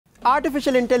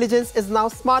Artificial intelligence is now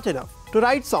smart enough to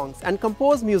write songs and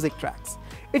compose music tracks.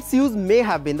 Its use may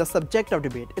have been the subject of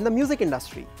debate in the music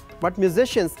industry, but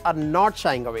musicians are not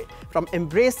shying away from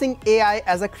embracing AI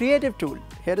as a creative tool.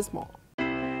 Here is more.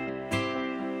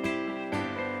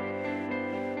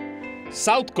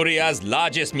 South Korea's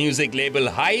largest music label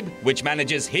Hybe, which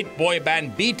manages hit boy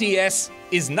band BTS,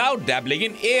 is now dabbling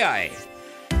in AI.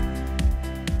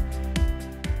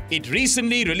 It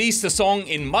recently released a song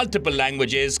in multiple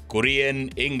languages: Korean,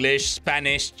 English,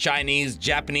 Spanish, Chinese,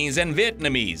 Japanese and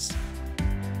Vietnamese.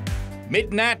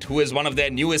 Midnatt, who is one of their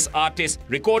newest artists,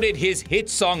 recorded his hit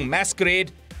song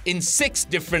Masquerade in 6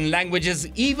 different languages,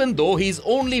 even though he's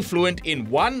only fluent in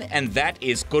one, and that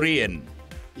is Korean.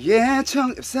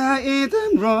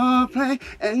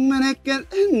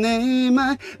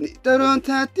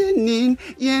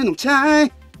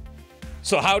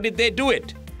 So how did they do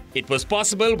it? It was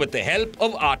possible with the help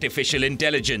of artificial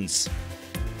intelligence.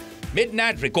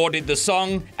 Midnatt recorded the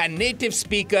song and native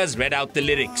speakers read out the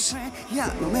lyrics.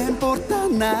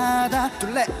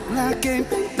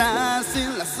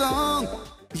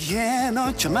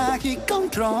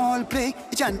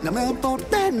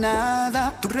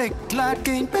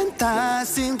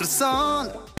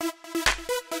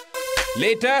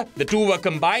 Later, the two were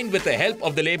combined with the help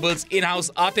of the label's in-house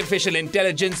artificial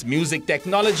intelligence music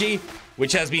technology,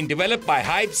 which has been developed by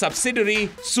Hybe subsidiary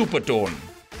Supertone.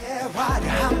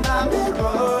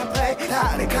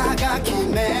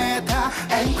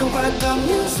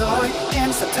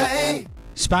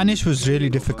 Spanish was really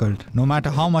difficult. No matter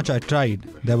how much I tried,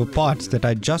 there were parts that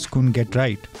I just couldn't get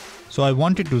right. So I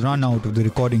wanted to run out of the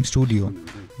recording studio.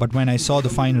 But when I saw the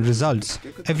final results,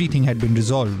 everything had been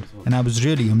resolved, and I was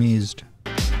really amazed.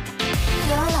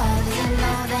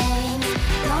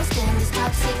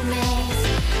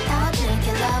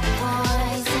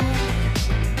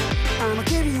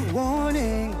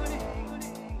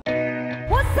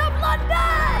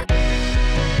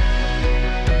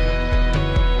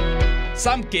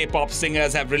 Some K-pop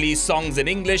singers have released songs in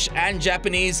English and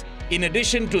Japanese in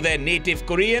addition to their native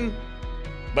Korean,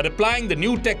 but applying the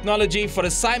new technology for a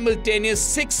simultaneous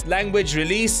 6-language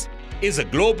release is a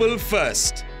global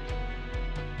first.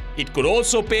 It could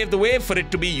also pave the way for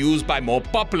it to be used by more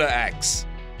popular acts.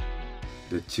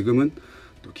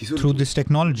 Through this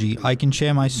technology, I can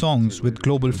share my songs with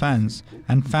global fans,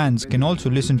 and fans can also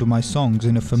listen to my songs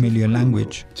in a familiar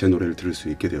language.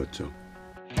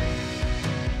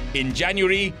 In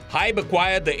January, Hybe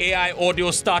acquired the AI audio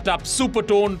startup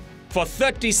Supertone for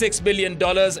 $36 million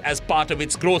as part of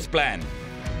its growth plan.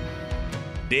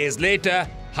 Days later,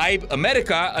 Hybe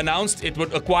America announced it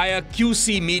would acquire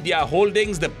QC Media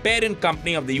Holdings, the parent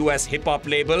company of the US hip-hop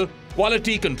label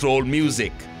Quality Control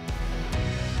Music.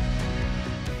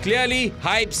 Clearly,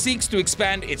 Hybe seeks to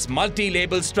expand its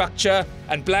multi-label structure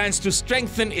and plans to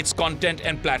strengthen its content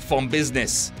and platform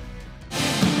business.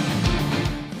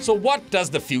 So what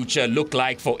does the future look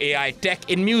like for AI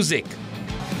tech in music?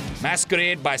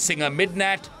 Masquerade by singer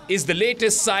Midnatt is the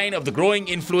latest sign of the growing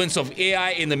influence of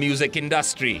AI in the music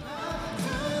industry.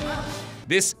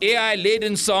 This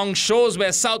AI-laden song shows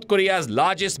where South Korea's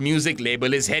largest music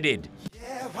label is headed.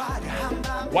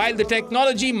 While the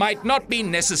technology might not be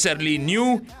necessarily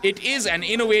new, it is an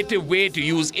innovative way to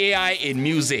use AI in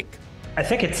music. I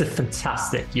think it's a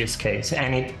fantastic use case,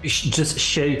 and it just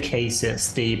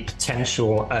showcases the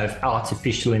potential of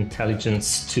artificial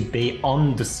intelligence to be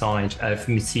on the side of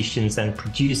musicians and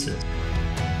producers.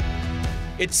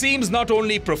 It seems not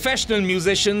only professional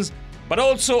musicians, but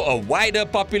also a wider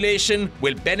population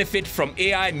will benefit from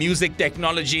AI music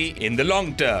technology in the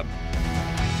long term.